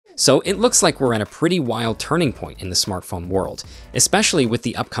So it looks like we're at a pretty wild turning point in the smartphone world, especially with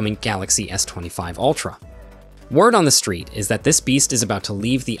the upcoming Galaxy S25 Ultra. Word on the street is that this beast is about to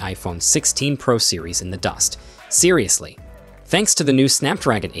leave the iPhone 16 Pro series in the dust. Seriously. Thanks to the new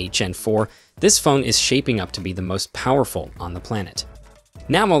Snapdragon 8 Gen 4, this phone is shaping up to be the most powerful on the planet.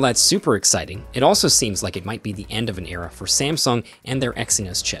 Now, while that's super exciting, it also seems like it might be the end of an era for Samsung and their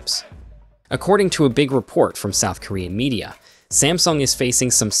Exynos chips. According to a big report from South Korean media, Samsung is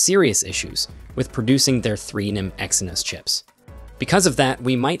facing some serious issues with producing their 3nm Exynos chips. Because of that,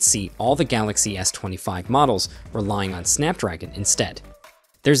 we might see all the Galaxy S25 models relying on Snapdragon instead.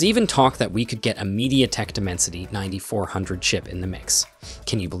 There's even talk that we could get a MediaTek Dimensity 9400 chip in the mix.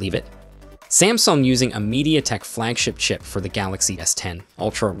 Can you believe it? Samsung using a MediaTek flagship chip for the Galaxy S10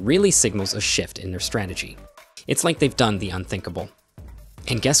 Ultra really signals a shift in their strategy. It's like they've done the unthinkable.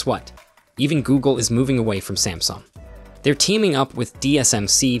 And guess what? Even Google is moving away from Samsung. They're teaming up with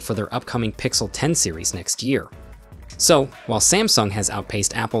TSMC for their upcoming Pixel 10 series next year. So, while Samsung has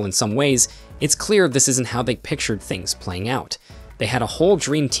outpaced Apple in some ways, it's clear this isn't how they pictured things playing out. They had a whole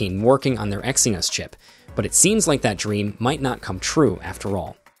dream team working on their Exynos chip, but it seems like that dream might not come true after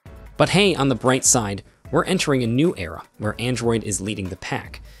all. But hey, on the bright side, we're entering a new era where Android is leading the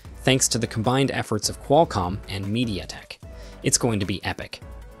pack, thanks to the combined efforts of Qualcomm and MediaTek. It's going to be epic.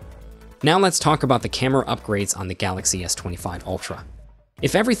 Now let's talk about the camera upgrades on the Galaxy S25 Ultra.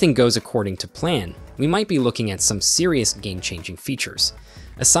 If everything goes according to plan, we might be looking at some serious game-changing features.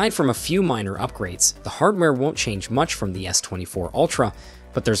 Aside from a few minor upgrades, the hardware won't change much from the S24 Ultra,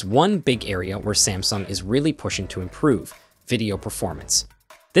 but there's one big area where Samsung is really pushing to improve: video performance.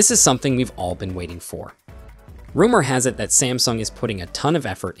 This is something we've all been waiting for. Rumor has it that Samsung is putting a ton of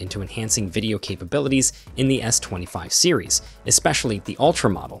effort into enhancing video capabilities in the S25 series, especially the Ultra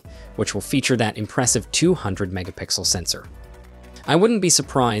model, which will feature that impressive 200-megapixel sensor. I wouldn't be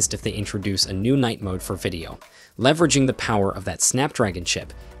surprised if they introduce a new night mode for video, leveraging the power of that Snapdragon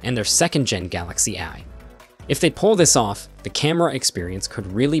chip and their second-gen Galaxy I. If they pull this off, the camera experience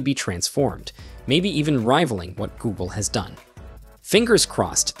could really be transformed, maybe even rivaling what Google has done. Fingers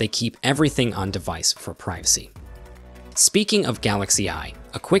crossed they keep everything on device for privacy. Speaking of Galaxy I,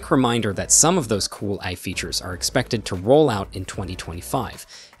 a quick reminder that some of those cool eye features are expected to roll out in 2025,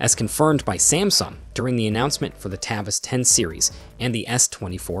 as confirmed by Samsung during the announcement for the Tab S10 series and the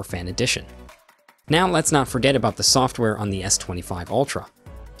S24 Fan Edition. Now let's not forget about the software on the S25 Ultra.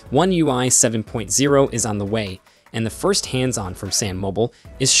 One UI 7.0 is on the way, and the first hands-on from Sam Mobile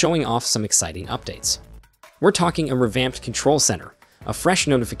is showing off some exciting updates. We're talking a revamped control center, a fresh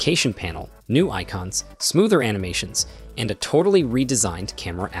notification panel, new icons, smoother animations, and a totally redesigned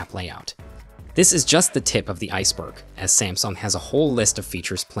camera app layout. This is just the tip of the iceberg, as Samsung has a whole list of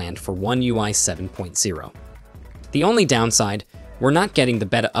features planned for One UI 7.0. The only downside, we're not getting the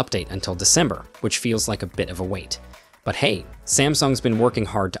beta update until December, which feels like a bit of a wait. But hey, Samsung's been working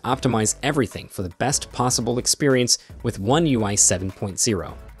hard to optimize everything for the best possible experience with One UI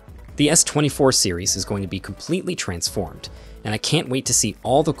 7.0. The S24 series is going to be completely transformed, and I can't wait to see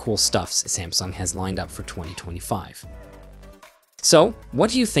all the cool stuff Samsung has lined up for 2025. So, what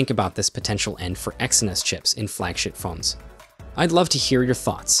do you think about this potential end for Exynos chips in flagship phones? I'd love to hear your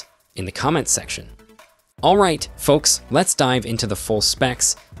thoughts in the comments section. Alright, folks, let's dive into the full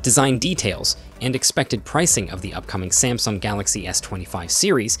specs, design details, and expected pricing of the upcoming Samsung Galaxy S25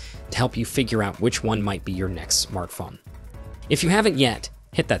 series to help you figure out which one might be your next smartphone. If you haven't yet,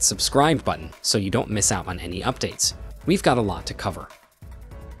 hit that subscribe button so you don't miss out on any updates. We've got a lot to cover.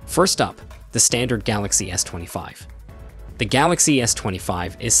 First up, the standard Galaxy S25. The Galaxy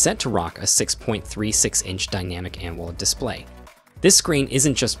S25 is set to rock a 6.36-inch dynamic AMOLED display. This screen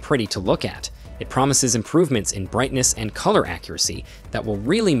isn't just pretty to look at, it promises improvements in brightness and color accuracy that will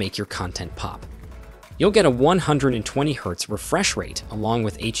really make your content pop. You'll get a 120Hz refresh rate along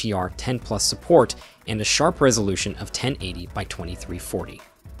with HDR10+ support and a sharp resolution of 1080 by 2340.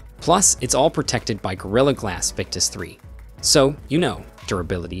 Plus, it's all protected by Gorilla Glass Victus 3. So, you know,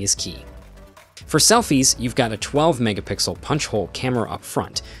 durability is key. For selfies, you've got a 12-megapixel punch-hole camera up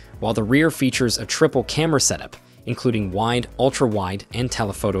front, while the rear features a triple camera setup, including wide, ultra-wide, and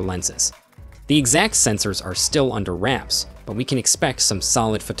telephoto lenses. The exact sensors are still under wraps, but we can expect some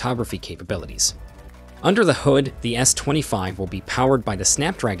solid photography capabilities. Under the hood, the S25 will be powered by the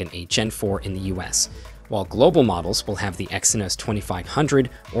Snapdragon 8 Gen 4 in the US, while global models will have the Exynos 2500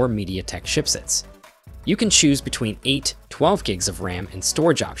 or MediaTek chipsets. You can choose between 8, 12 gigs of RAM and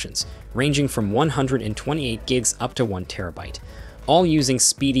storage options, ranging from 128 gigs up to 1 terabyte, all using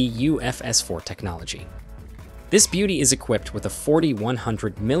speedy UFS 4 technology. This beauty is equipped with a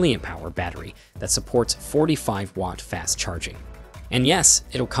 4100 mAh battery that supports 45-watt fast charging. And yes,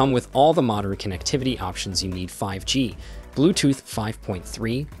 it'll come with all the modern connectivity options you need: 5G, Bluetooth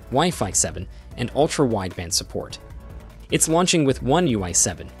 5.3, Wi-Fi 7, and ultra-wideband support. It's launching with One UI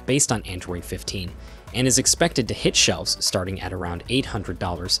 7, based on Android 15, and is expected to hit shelves starting at around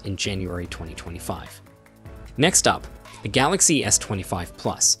 $800 in January 2025. Next up, the Galaxy S25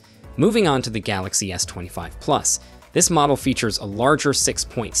 Plus. Moving on to the Galaxy S25 Plus, this model features a larger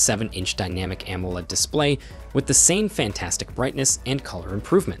 6.7-inch dynamic AMOLED display with the same fantastic brightness and color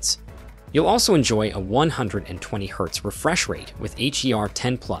improvements. You'll also enjoy a 120Hz refresh rate with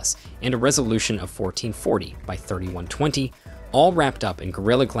HDR10+ and a resolution of 1440 by 3120, all wrapped up in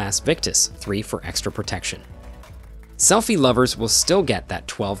Gorilla Glass Victus 3 for extra protection. Selfie lovers will still get that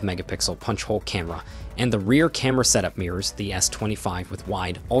 12-megapixel punch-hole camera, and the rear camera setup mirrors the S25 with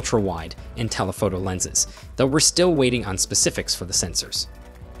wide, ultra-wide, and telephoto lenses, though we're still waiting on specifics for the sensors.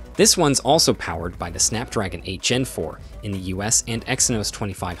 This one's also powered by the Snapdragon 8 Gen 4 in the US and Exynos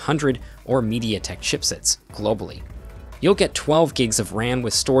 2500 or MediaTek chipsets globally. You'll get 12 gigs of RAM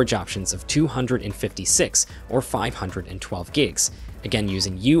with storage options of 256 or 512 gigs, again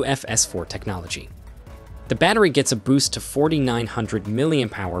using UFS 4 technology. The battery gets a boost to 4900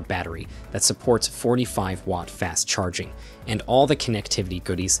 mAh battery that supports 45-watt fast charging, and all the connectivity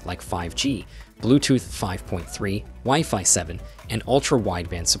goodies like 5G, Bluetooth 5.3, Wi-Fi 7, and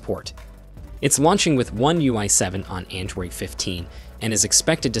ultra-wideband support. It's launching with One UI 7 on Android 15 and is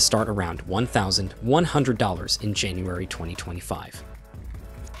expected to start around $1,100 in January 2025.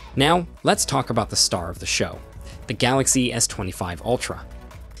 Now, let's talk about the star of the show, the Galaxy S25 Ultra.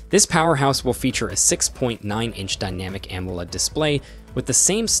 This powerhouse will feature a 6.9-inch dynamic AMOLED display with the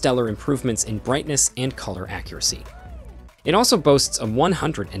same stellar improvements in brightness and color accuracy. It also boasts a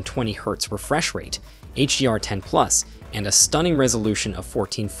 120Hz refresh rate, HDR10+, and a stunning resolution of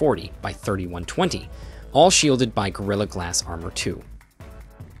 1440 by 3120, all shielded by Gorilla Glass Armor 2.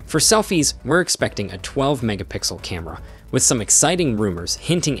 For selfies, we're expecting a 12-megapixel camera, with some exciting rumors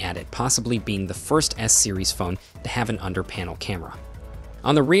hinting at it possibly being the first S-series phone to have an under-panel camera.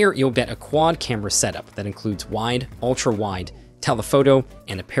 On the rear, you'll get a quad camera setup that includes wide, ultra-wide, telephoto,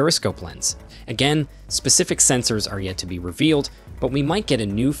 and a periscope lens. Again, specific sensors are yet to be revealed, but we might get a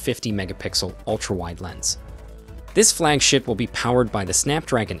new 50-megapixel ultra-wide lens. This flagship will be powered by the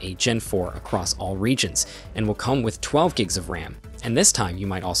Snapdragon 8 Gen 4 across all regions, and will come with 12 gigs of RAM, and this time you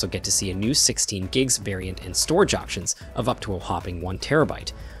might also get to see a new 16 gigs variant and storage options of up to a whopping 1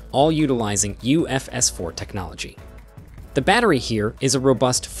 terabyte, all utilizing UFS 4 technology. The battery here is a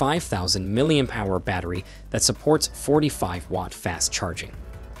robust 5000 mAh battery that supports 45-watt fast charging.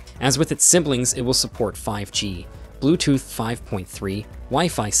 As with its siblings, it will support 5G, Bluetooth 5.3,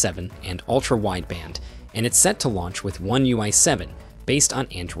 Wi-Fi 7, and ultra-wideband, and it's set to launch with One UI 7, based on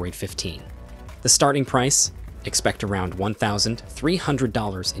Android 15. The starting price? Expect around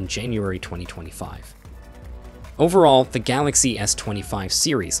 $1,300 in January 2025. Overall, the Galaxy S25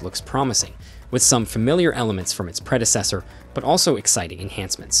 series looks promising, with some familiar elements from its predecessor, but also exciting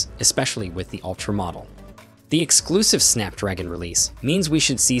enhancements, especially with the Ultra model. The exclusive Snapdragon release means we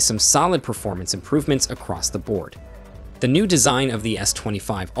should see some solid performance improvements across the board. The new design of the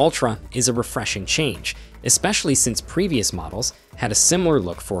S25 Ultra is a refreshing change, especially since previous models had a similar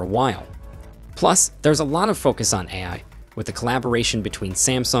look for a while. Plus, there's a lot of focus on AI, with a collaboration between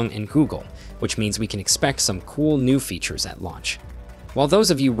Samsung and Google, which means we can expect some cool new features at launch. While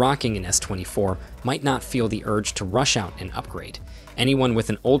those of you rocking an S24 might not feel the urge to rush out and upgrade, anyone with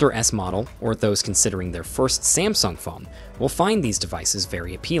an older S model or those considering their first Samsung phone will find these devices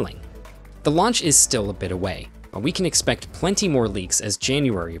very appealing. The launch is still a bit away, but we can expect plenty more leaks as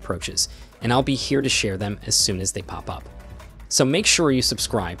January approaches, and I'll be here to share them as soon as they pop up. So make sure you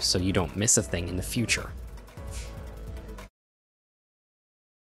subscribe so you don't miss a thing in the future.